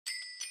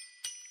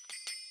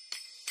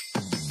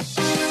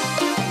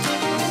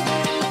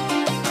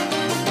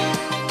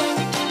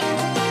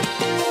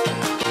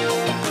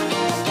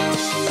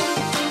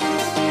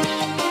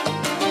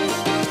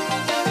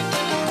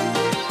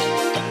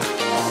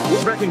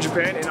in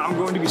Japan, and I'm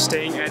going to be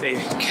staying at a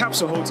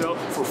capsule hotel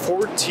for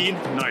 14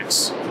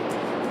 nights.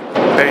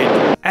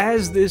 Bang.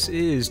 As this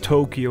is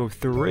Tokyo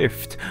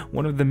Thrift,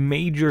 one of the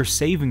major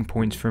saving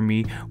points for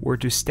me were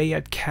to stay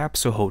at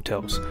capsule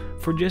hotels.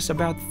 For just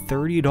about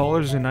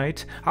 $30 a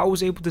night, I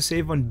was able to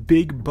save on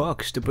big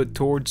bucks to put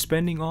towards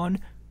spending on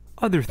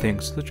other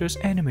things such as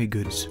anime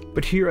goods.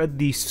 But here at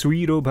the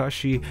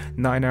Suidobashi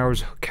 9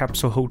 hours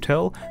capsule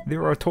hotel,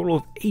 there are a total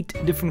of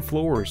 8 different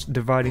floors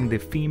dividing the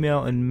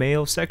female and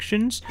male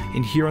sections,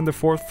 and here on the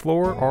 4th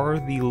floor are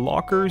the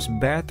lockers,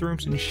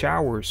 bathrooms, and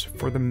showers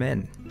for the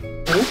men.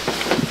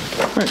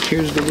 Alright,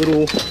 here's the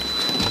little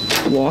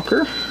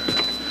locker.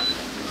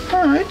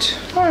 Alright.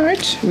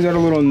 We got a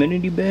little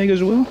amenity bag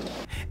as well.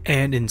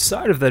 And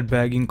inside of that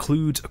bag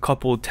includes a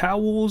couple of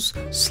towels,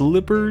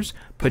 slippers,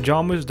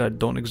 pajamas that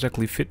don't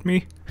exactly fit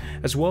me,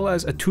 as well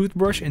as a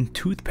toothbrush and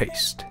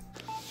toothpaste.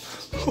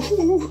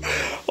 Oh,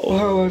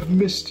 how I've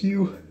missed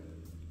you.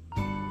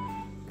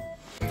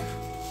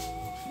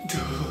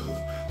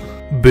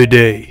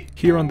 Bidet.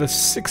 Here on the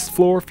 6th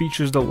floor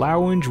features the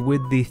lounge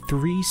with the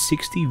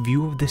 360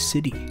 view of the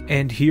city.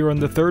 And here on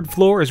the 3rd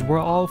floor is where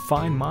I'll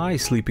find my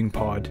sleeping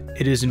pod.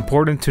 It is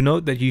important to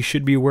note that you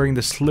should be wearing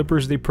the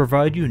slippers they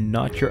provide you,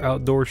 not your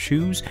outdoor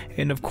shoes.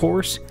 And of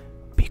course,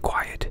 be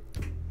quiet.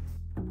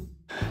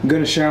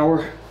 Gonna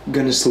shower,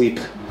 gonna sleep.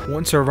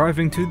 Once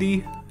arriving to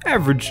the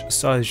average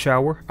size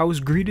shower, I was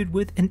greeted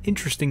with an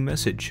interesting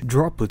message.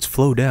 Droplets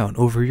flow down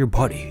over your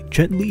body,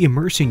 gently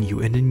immersing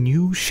you in a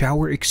new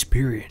shower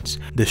experience.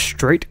 The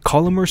straight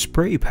columnar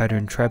spray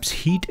pattern traps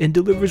heat and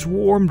delivers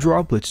warm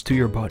droplets to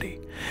your body.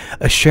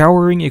 A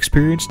showering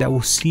experience that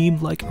will seem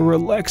like a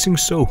relaxing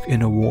soak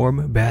in a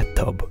warm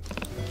bathtub.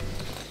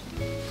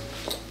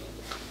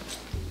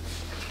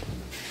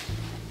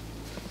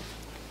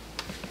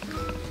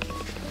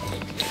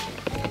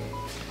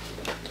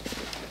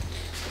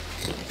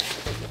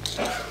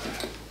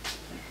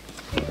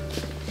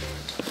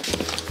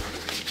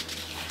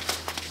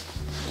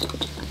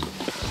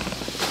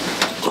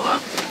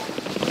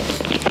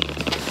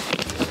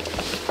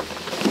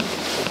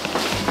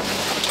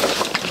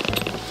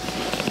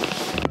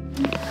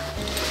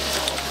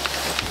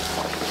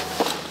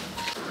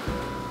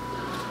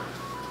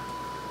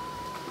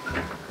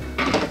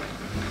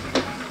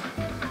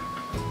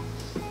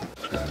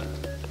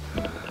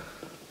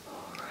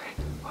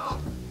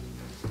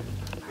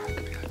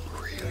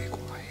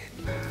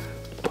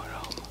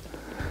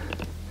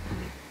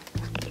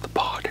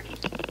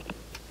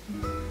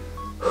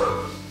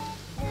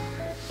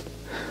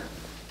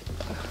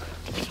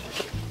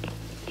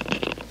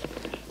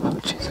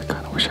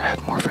 I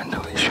had more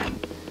ventilation.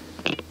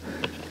 And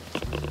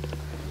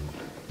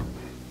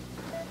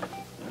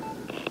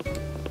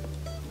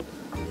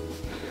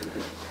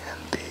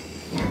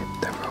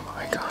the room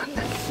I got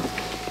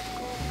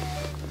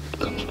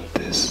comes with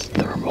this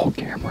thermal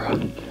camera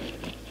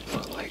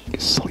for like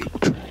sleep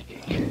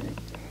tracking.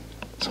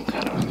 Some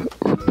kind of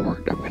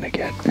report I'm gonna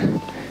get.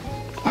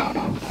 I don't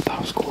know, I thought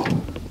it was cool.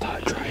 Thought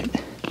I'd try it.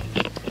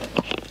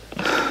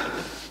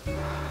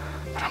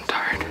 But I'm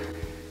tired.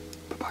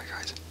 Bye-bye,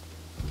 guys.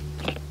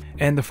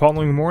 And the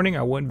following morning,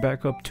 I went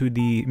back up to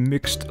the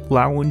mixed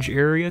lounge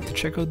area to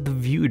check out the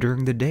view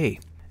during the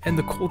day. And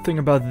the cool thing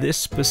about this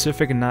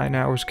specific 9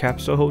 hours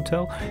capsule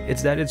hotel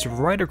is that it's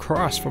right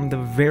across from the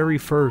very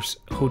first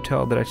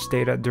hotel that I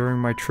stayed at during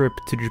my trip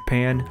to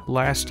Japan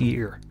last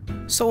year.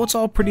 So it's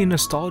all pretty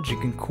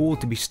nostalgic and cool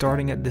to be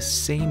starting at the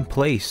same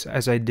place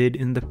as I did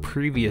in the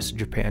previous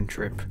Japan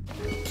trip.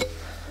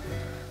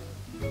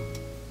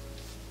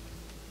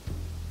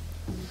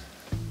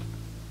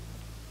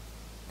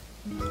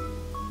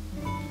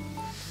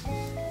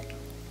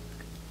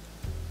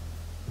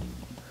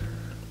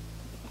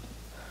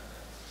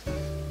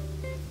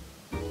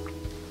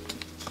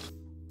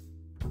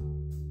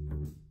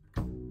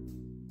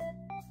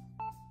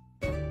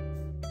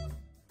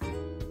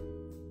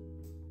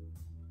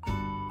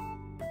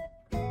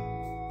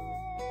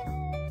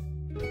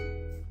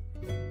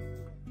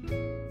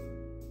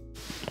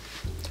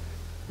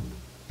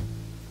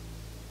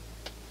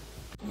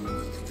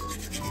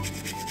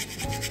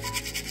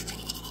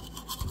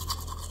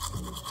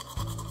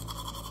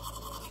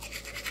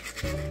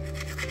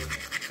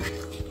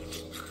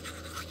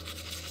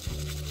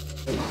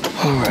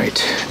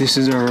 Alright, this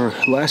is our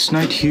last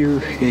night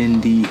here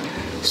in the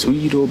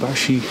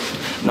Suidobashi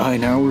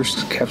 9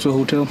 hours capsule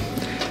hotel.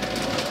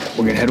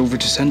 We're gonna head over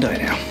to Sendai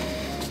now.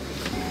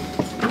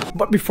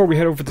 But before we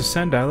head over to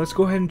Sendai, let's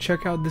go ahead and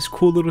check out this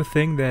cool little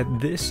thing that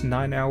this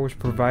 9 hours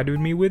provided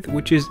me with,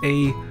 which is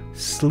a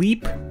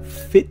sleep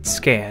fit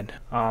scan.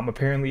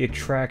 Apparently it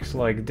tracks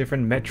like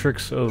different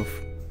metrics of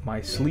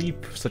my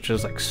sleep, such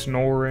as like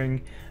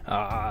snoring,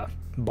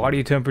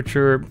 body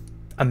temperature,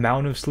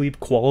 amount of sleep,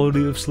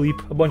 quality of sleep,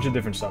 a bunch of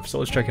different stuff. So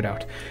let's check it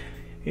out.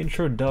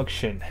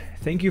 Introduction.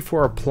 Thank you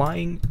for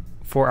applying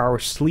for our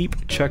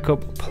sleep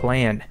checkup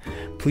plan.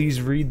 Please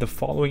read the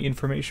following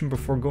information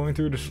before going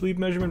through the sleep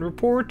measurement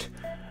report.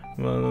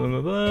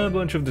 A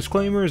bunch of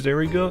disclaimers. There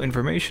we go.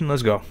 Information.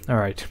 Let's go. All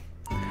right.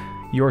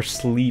 Your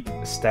sleep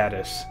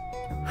status.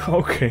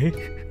 Okay.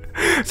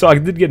 So I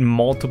did get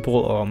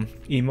multiple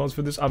emails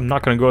for this. I'm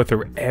not gonna go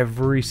through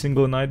every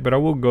single night, but I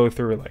will go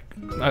through like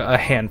a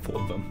handful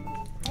of them.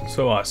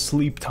 So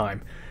sleep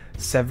time,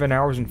 7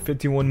 hours and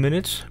 51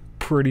 minutes.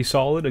 Pretty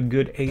solid. A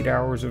good 8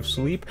 hours of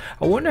sleep.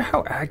 I wonder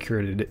how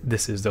accurate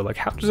this is though. Like,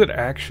 how does it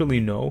actually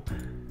know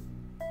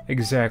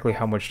exactly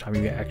how much time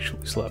you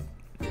actually slept?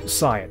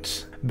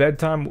 Science.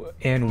 Bedtime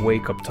and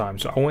wake up time.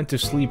 So I went to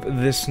sleep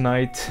this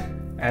night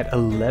at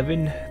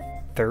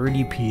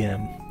 11:30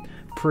 p.m.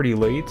 Pretty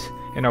late,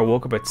 and I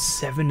woke up at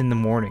 7 in the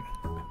morning.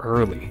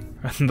 Early.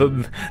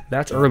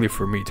 That's early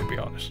for me, to be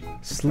honest.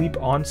 Sleep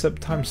onset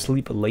time,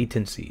 sleep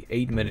latency,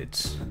 8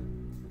 minutes.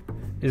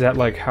 Is that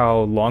like how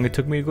long it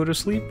took me to go to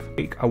sleep?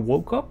 I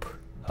woke up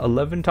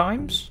 11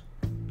 times?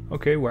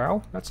 Okay,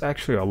 wow. That's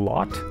actually a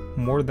lot.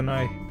 More than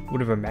I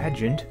would have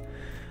imagined.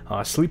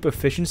 Sleep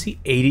efficiency,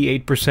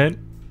 88%.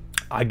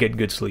 I get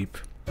good sleep.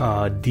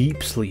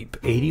 Deep sleep,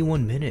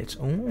 81 minutes.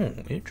 Oh,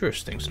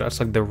 interesting. So that's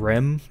like the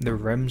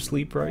REM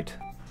sleep, right?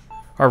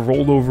 I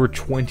rolled over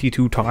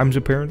 22 times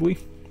apparently.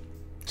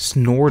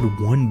 Snored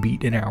 1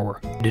 beat an hour.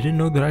 Didn't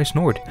know that I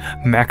snored.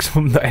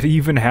 Maximum that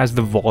even has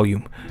the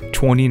volume,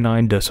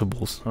 29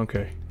 decibels.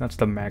 Okay, that's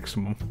the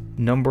maximum.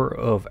 Number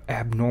of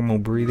abnormal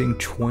breathing,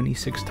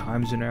 26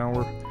 times an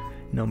hour.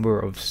 Number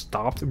of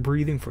stopped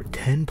breathing for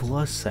 10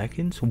 plus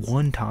seconds,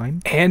 1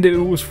 time. And it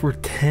was for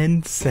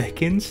 10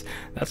 seconds?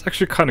 That's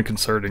actually kind of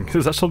concerning.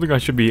 Is that something I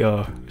should be,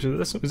 is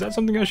that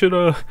something I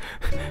should,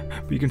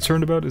 be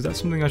concerned about? Is that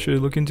something I should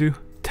look into?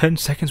 10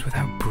 seconds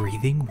without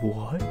breathing?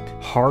 What?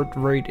 Heart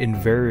rate and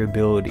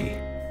variability.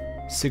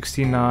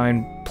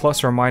 69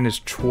 plus or minus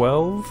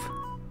 12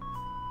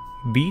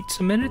 beats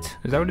a minute?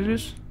 Is that what it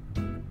is?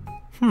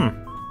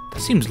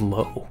 That seems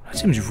low. That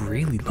seems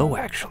really low,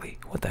 actually.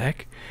 What the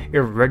heck?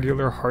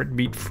 Irregular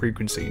heartbeat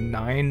frequency,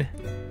 9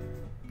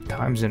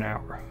 times an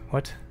hour.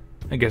 What?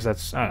 I guess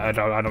that's... I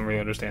don't really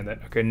understand that.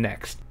 Okay,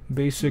 next.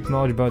 Basic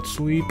knowledge about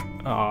sleep.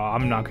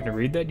 I'm not going to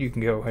read that. You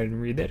can go ahead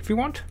and read that if you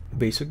want.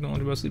 Basic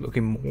knowledge about sleep. Okay,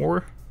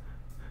 more.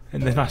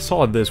 And then I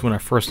saw this when I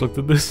first looked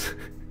at this.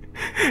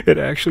 It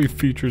actually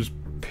features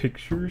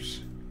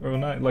pictures. Or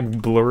not,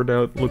 like, blurred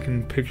out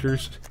looking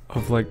pictures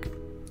of, like,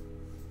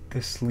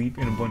 the sleep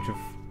in a bunch of...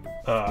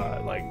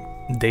 like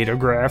data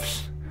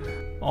graphs.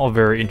 All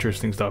very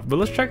interesting stuff. But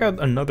let's check out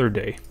another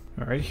day.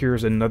 Alright,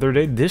 here's another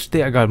day. This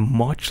day I got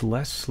much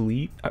less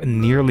sleep.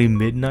 Nearly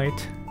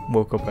midnight.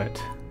 Woke up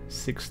at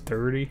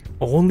 6:30.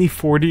 Only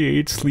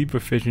 48 sleep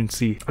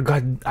efficiency.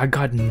 I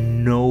got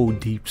no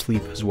deep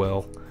sleep as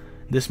well.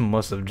 This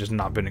must have just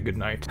not been a good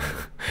night.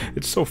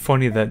 It's so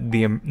funny that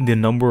the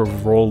number of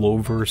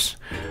rollovers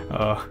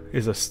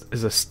is a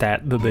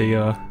stat that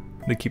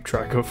they keep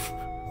track of.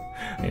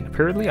 And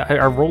apparently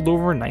I rolled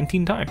over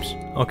 19 times.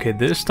 Okay,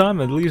 this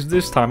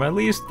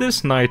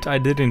night I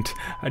didn't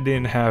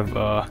have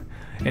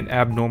an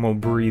abnormal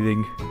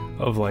breathing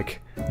of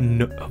like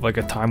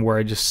a time where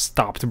I just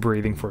stopped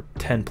breathing for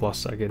 10 plus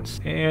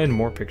seconds. And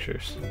more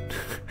pictures.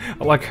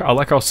 I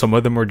like how some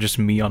of them are just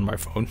me on my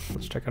phone.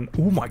 Let's check on.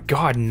 Oh my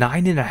god,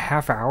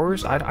 9.5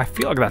 hours? I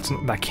feel like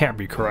that can't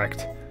be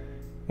correct.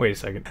 Wait a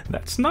second.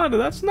 That's not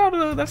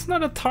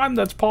a time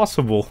that's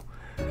possible.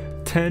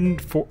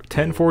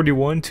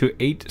 10:41 to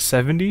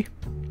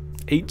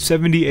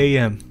 8:70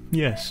 a.m.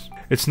 Yes.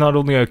 It's not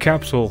only a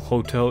capsule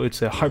hotel,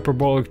 it's a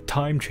hyperbolic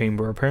time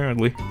chamber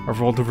apparently.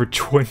 I've rolled over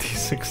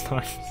 26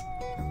 times.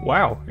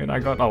 Wow, and I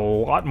got a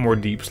lot more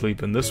deep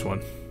sleep in this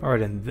one.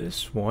 Alright, and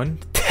this one...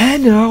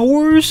 10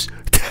 hours?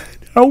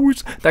 10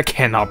 hours? That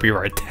cannot be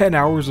right. 10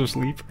 hours of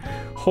sleep?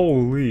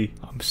 Holy.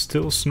 I'm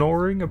still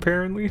snoring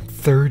apparently.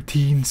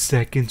 13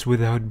 seconds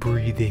without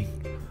breathing.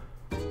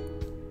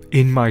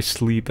 In my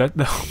sleep. That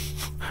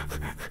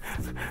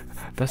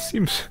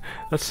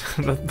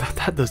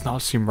does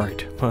not seem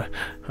right, but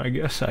I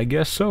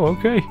guess so.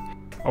 Okay.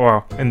 Oh,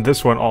 wow, and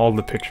this one, all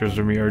the pictures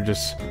of me are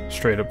just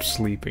straight up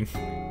sleeping.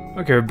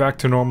 Okay, we're back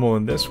to normal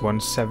in this one.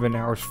 7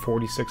 hours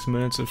 46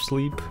 minutes of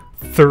sleep,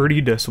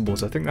 30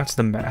 decibels. I think that's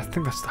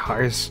the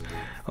highest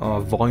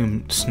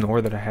volume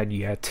snore that I had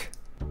yet.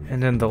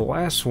 And then the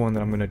last one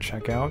that I'm gonna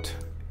check out.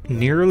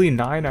 Nearly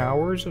 9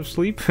 hours of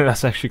sleep.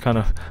 That's actually kind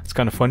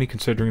of funny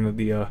considering that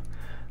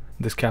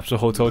this capsule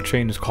hotel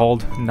chain is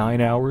called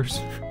 9 hours.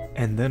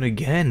 And then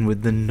again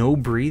with the no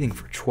breathing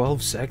for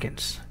 12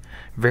 seconds.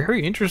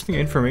 Very interesting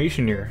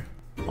information here.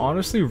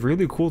 Honestly,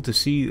 really cool to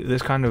see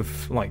this kind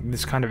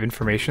of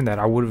information that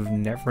I would have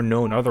never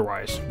known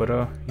otherwise.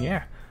 But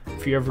yeah,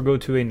 if you ever go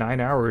to a 9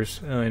 hours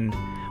and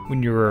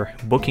when you're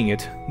booking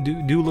it,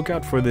 do look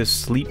out for this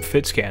sleep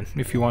fit scan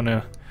if you want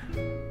to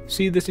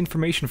see this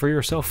information for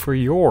yourself for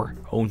your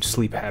own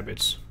sleep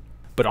habits.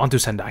 But on to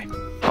Sendai.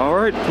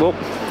 Alright, well,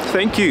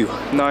 thank you,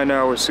 9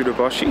 hours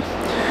Sudabashi.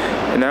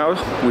 And now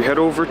we head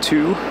over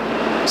to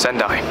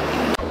Sendai.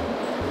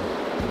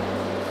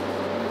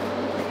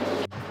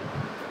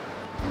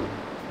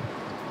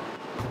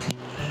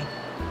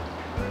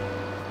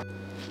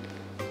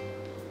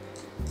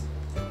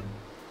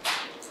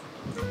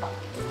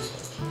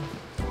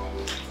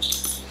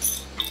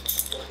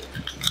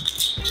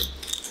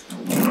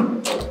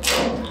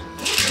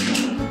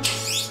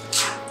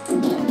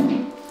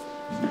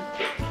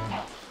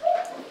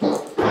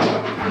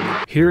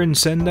 Here in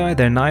Sendai,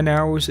 the 9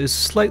 hours is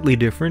slightly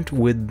different,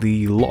 with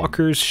the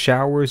lockers,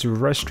 showers,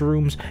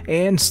 restrooms,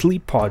 and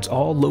sleep pods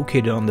all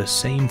located on the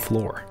same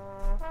floor.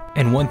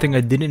 And one thing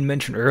I didn't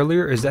mention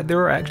earlier is that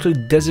there are actually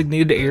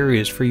designated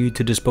areas for you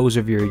to dispose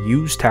of your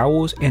used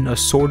towels and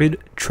assorted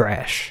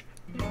trash.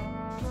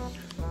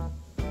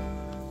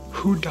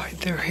 Who dyed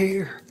their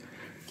hair?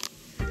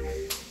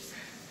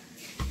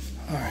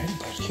 Alright,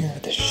 back here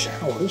at the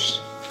showers.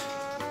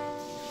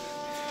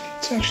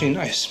 It's actually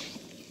nice.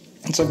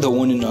 It's like the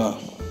one in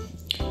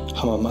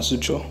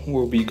Hamamasucho, where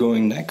we'll be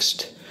going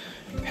next.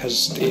 It has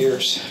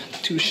stairs,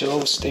 2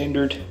 shelves,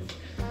 standard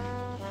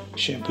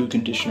shampoo,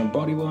 conditioner,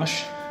 body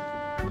wash.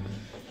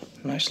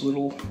 Nice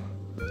little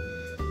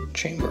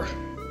chamber.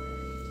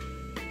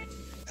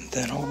 And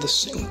then all the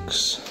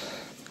sinks.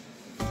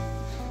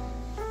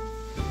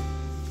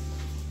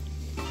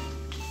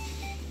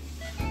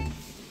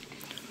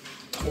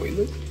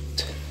 Toilet.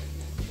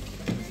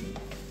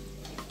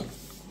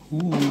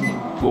 Ooh,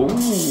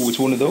 oh, it's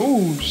one of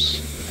those.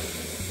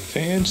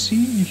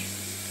 Fancy.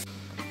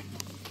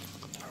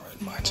 Alright,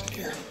 mine's in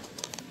here.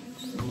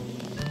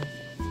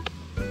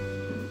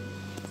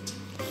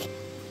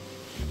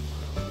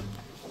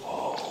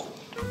 Whoa.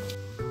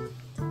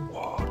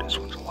 Whoa, this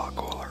one's a lot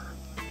cooler.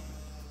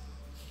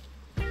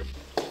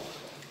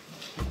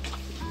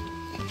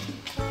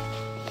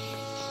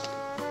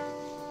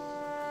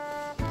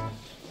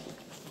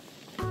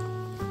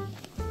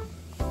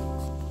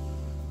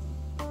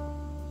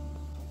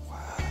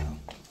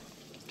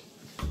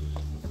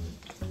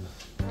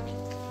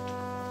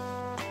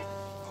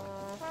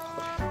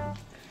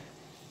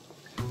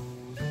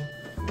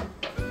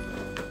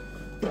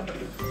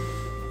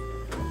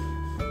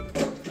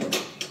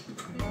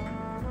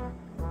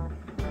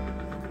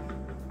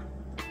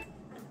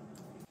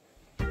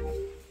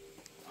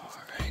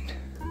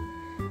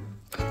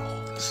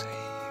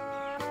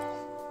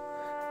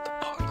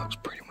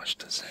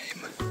 The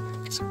same,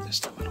 except this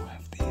time I don't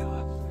have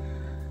the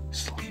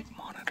sleep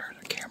monitor,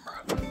 the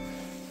camera.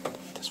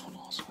 This one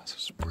also has a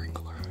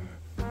sprinkler.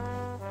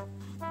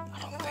 I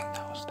don't think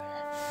that was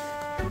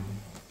there.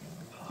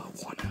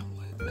 One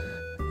outlet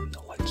and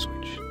the light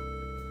switch.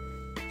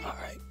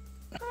 Alright.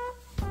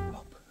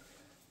 Up.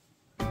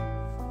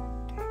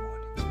 Day 1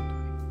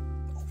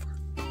 over.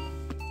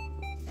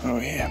 Oh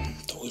yeah,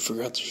 totally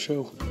forgot to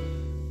show.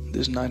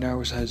 This 9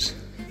 hours has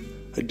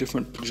a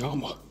different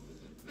pajama.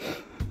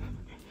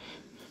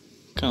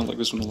 Kind of like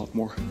this one a lot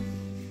more.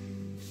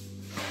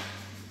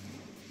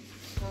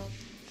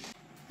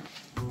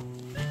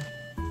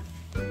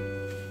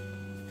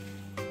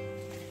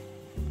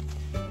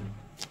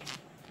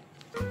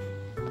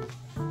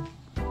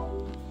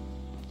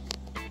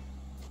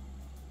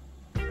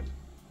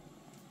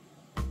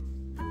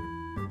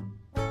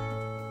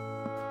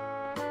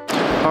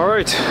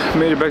 Alright,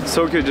 made it back to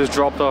Tokyo. Just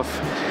dropped off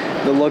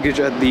the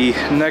luggage at the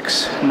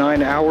next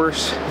 9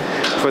 hours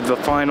for the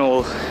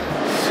final,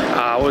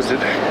 what was it?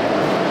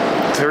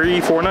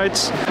 3-4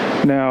 nights.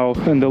 Now,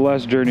 in the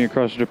last journey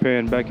across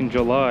Japan back in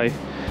July,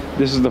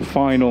 this is the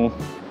final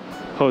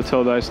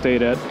hotel that I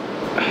stayed at.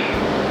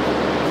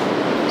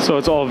 So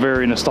it's all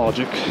very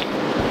nostalgic.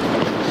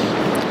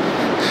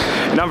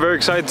 And I'm very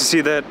excited to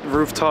see that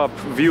rooftop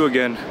view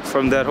again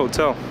from that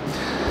hotel.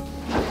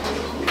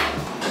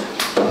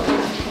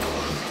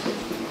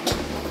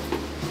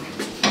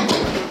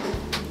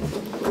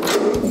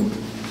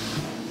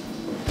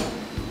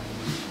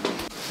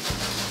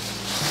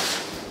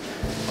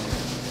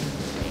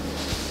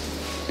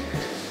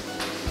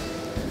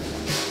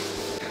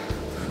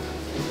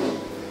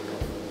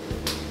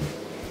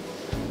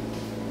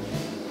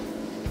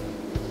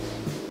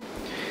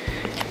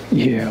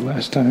 Yeah,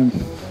 last time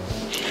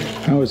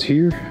I was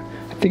here,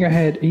 I think I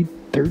had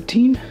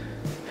 813.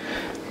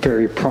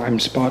 Very prime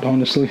spot,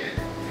 honestly.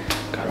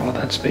 Got all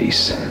that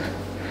space.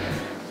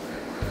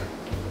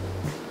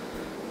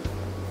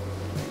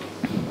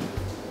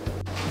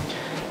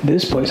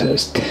 This place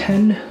has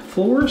 10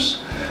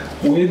 floors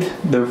with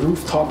the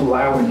rooftop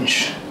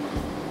lounge.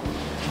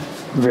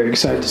 Very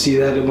excited to see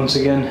that once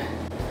again.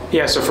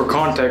 Yeah, so for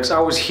context,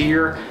 I was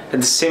here at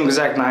the same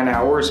exact 9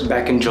 hours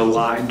back in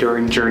July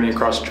during Journey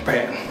Across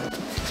Japan.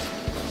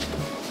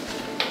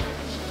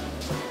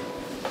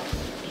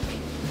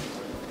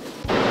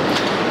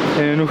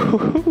 And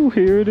whoo,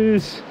 here it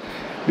is,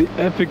 the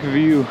epic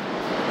view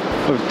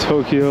of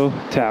Tokyo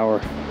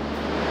Tower.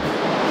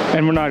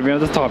 And we're not even at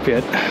the top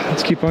yet.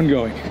 Let's keep on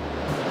going.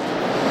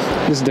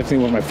 This is definitely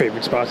one of my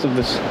favorite spots of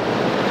this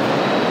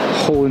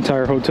whole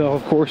entire hotel,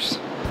 of course.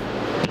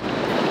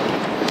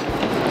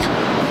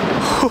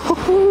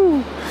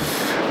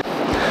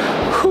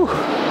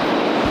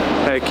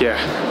 Heck yeah.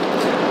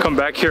 Come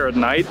back here at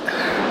night.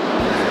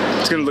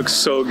 It's gonna look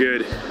so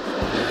good.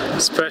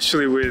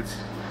 Especially with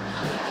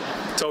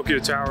Tokyo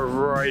Tower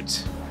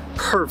right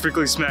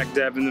perfectly smack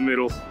dab in the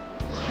middle.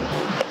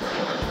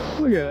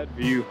 Look at that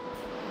view.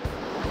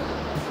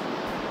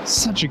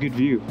 Such a good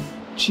view.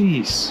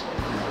 Jeez.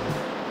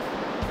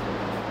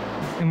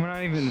 And we're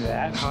not even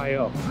that high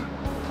up.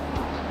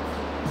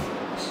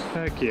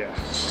 Heck yeah.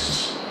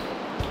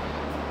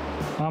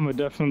 I'm gonna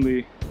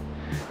definitely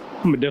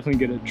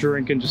get a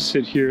drink and just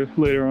sit here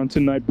later on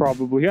tonight,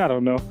 probably. I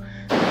don't know.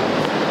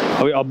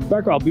 I'll be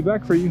back. I'll be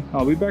back for you.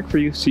 I'll be back for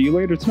you. See you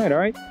later tonight. All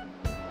right.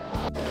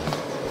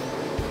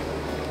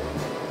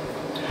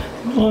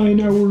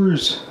 9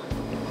 hours.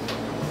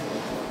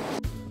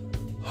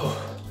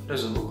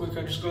 Does it look like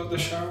I just got out of the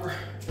shower?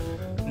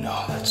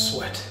 No, that's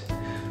sweat.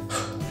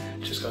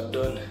 Just got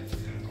done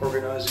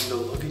organizing the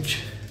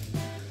luggage.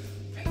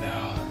 And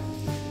now,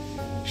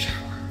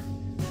 shower.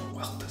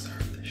 Well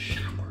deserved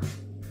shower.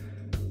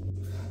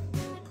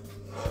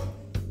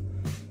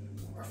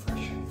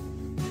 Refreshing.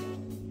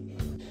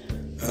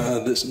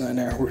 This 9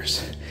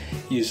 hours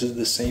uses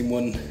the same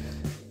one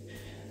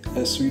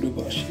as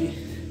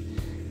Suidobashi.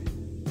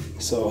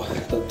 So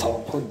the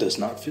top part does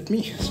not fit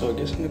me, so I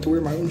guess I have to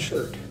wear my own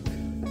shirt.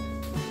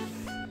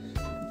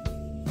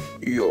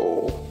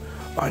 Yo,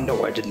 I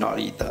know I did not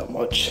eat that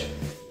much.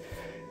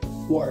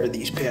 Why are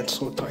these pants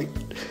so tight?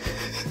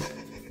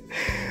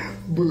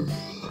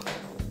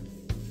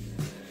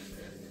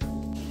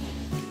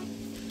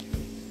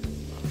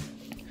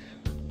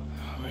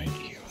 Alright,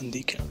 here on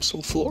the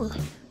capsule floor.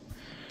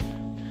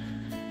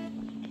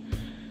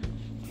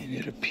 And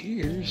it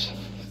appears,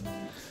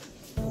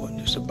 one,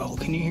 there's a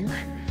balcony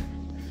here.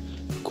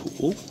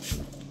 Cool.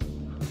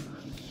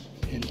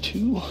 And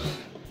two,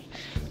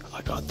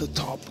 I got the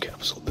top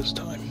capsule this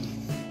time.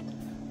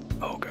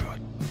 Oh god.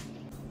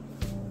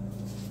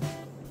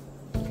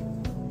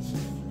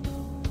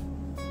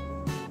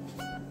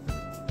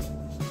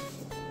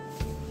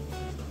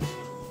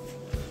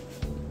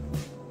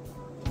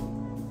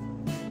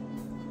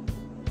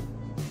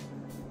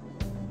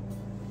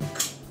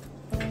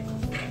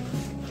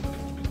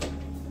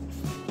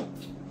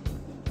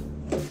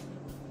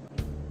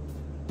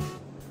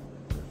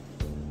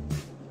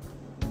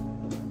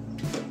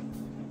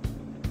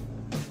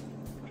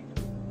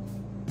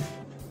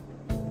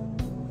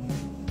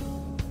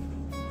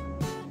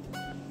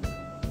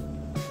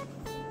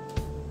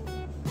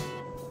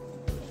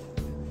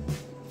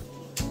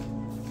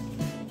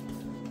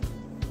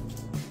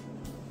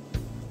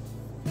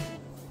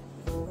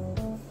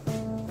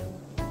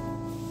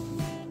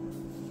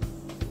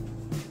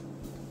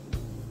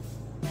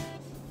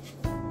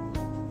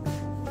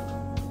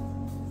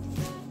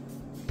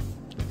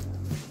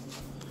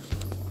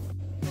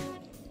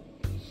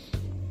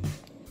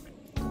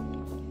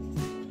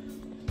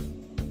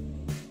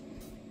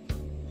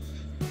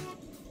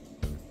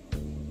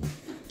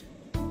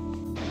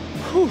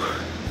 Whew.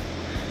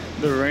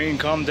 The rain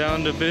calmed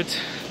down a bit,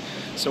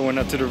 so I went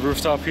up to the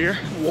rooftop here.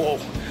 Whoa,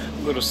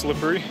 a little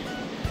slippery.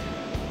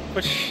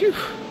 But phew,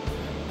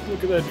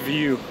 look at that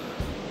view.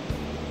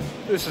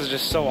 This is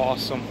just so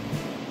awesome.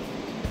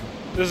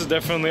 This is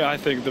definitely, I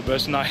think, the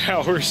best 9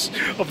 hours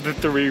of the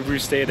 3 we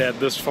stayed at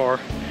this far,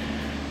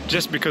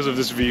 just because of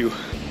this view.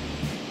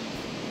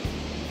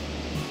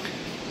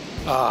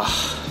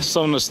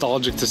 So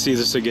nostalgic to see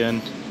this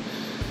again.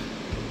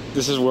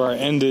 This is where I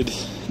ended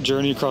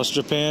Journey Across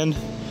Japan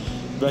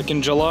back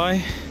in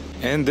July,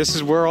 and this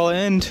is where I'll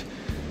end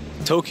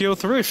Tokyo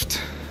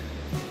Thrift.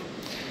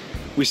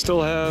 We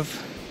still have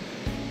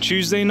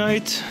Tuesday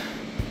night,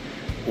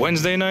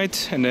 Wednesday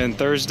night, and then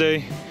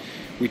Thursday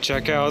we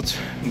check out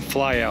and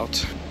fly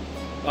out.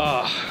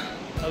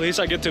 At least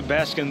I get to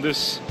bask in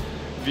this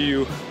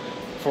view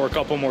for a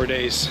couple more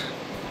days.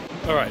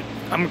 All right,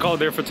 I'm gonna call it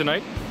there for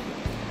tonight.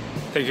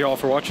 Thank you all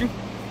for watching.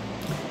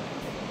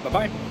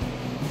 Bye-bye.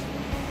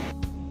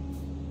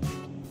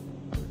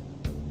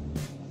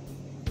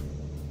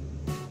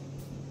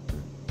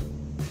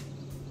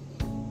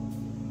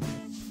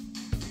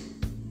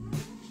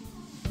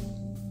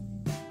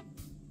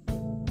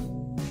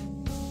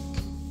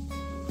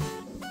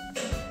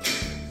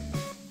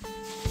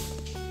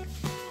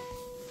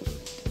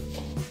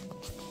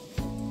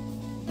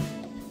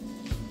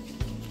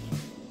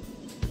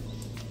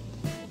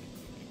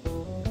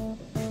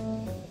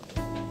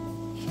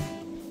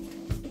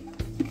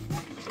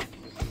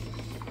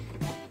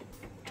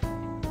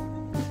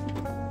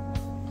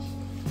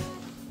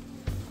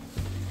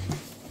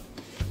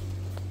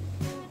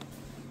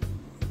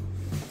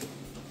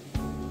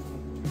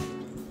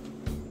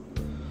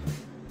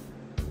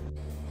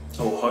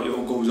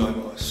 Ohayo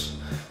gozaimasu.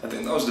 I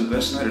think that was the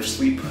best night of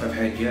sleep I've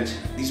had yet.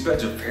 These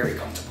beds are very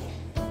comfortable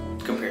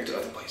compared to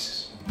other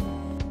places.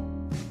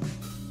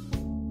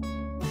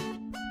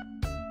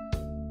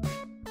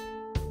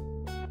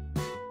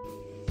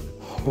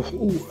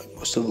 Oh, I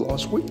must have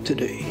lost weight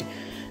today.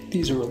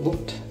 These are a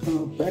lot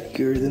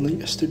baggier than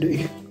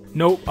yesterday.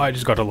 Nope, I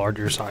just got a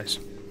larger size.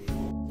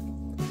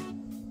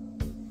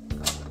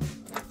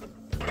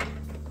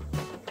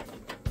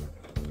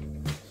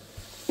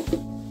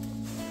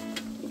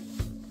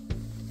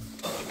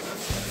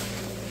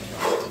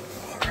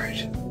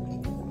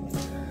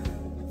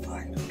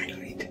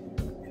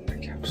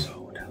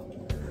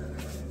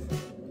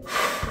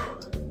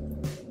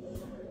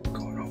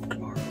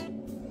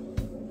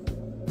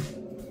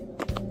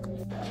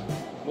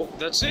 Well,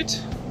 that's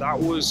it. That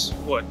was,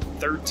 what,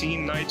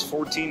 13 nights,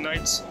 14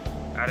 nights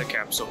at a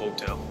capsule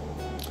hotel.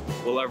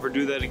 Will I ever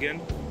do that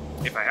again?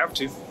 if I have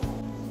to.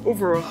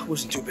 Overall, it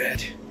wasn't too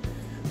bad.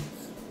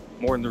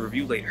 More in the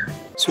review later.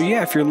 So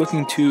yeah, if you're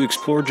looking to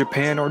explore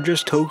Japan or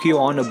just Tokyo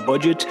on a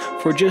budget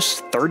for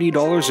just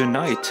 $30 a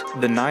night,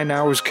 the 9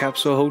 Hours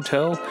Capsule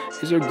Hotel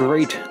is a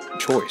great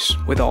choice.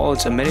 With all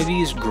its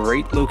amenities,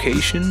 great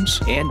locations,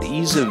 and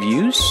ease of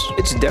use,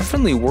 it's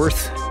definitely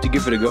worth to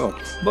give it a go.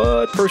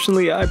 But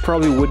personally, I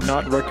probably would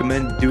not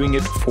recommend doing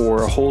it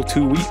for a whole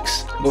 2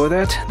 weeks. But with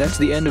that, that's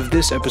the end of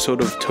this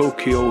episode of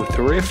Tokyo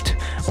Thrift.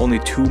 Only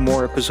 2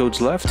 more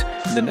episodes left.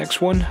 In the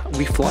next one,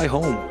 we fly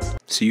home.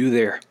 See you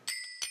there.